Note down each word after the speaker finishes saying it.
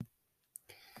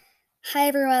Hi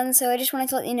everyone. So I just wanted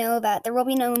to let you know that there will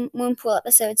be no Moonpool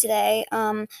episode today,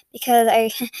 because I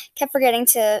kept forgetting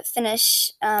to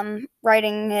finish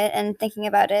writing it and thinking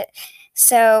about it.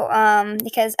 So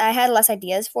because I had less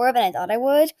ideas for it than I thought I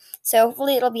would. So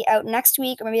hopefully it'll be out next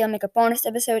week, or maybe I'll make a bonus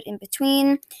episode in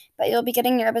between. But you'll be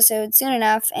getting your episode soon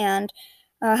enough, and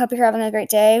I hope you're having a great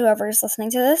day, whoever's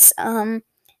listening to this.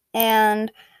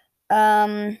 And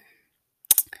um,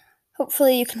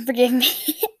 Hopefully you can forgive me.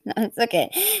 No, it's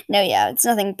okay. No, yeah, it's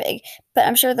nothing big. But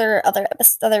I'm sure there are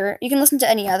other you can listen to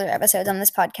any other episodes on this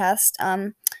podcast.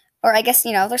 Or I guess,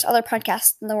 there's other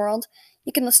podcasts in the world.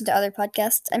 You can listen to other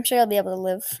podcasts. I'm sure you'll be able to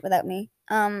live without me.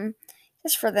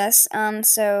 Just for this.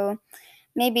 So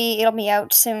maybe it'll be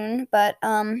out soon, but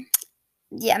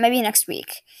yeah, maybe next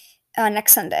week.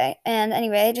 Next Sunday. And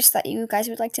anyway, I just thought you guys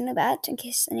would like to know that in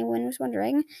case anyone was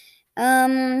wondering.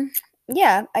 Um,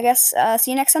 yeah, I guess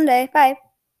see you next Sunday. Bye.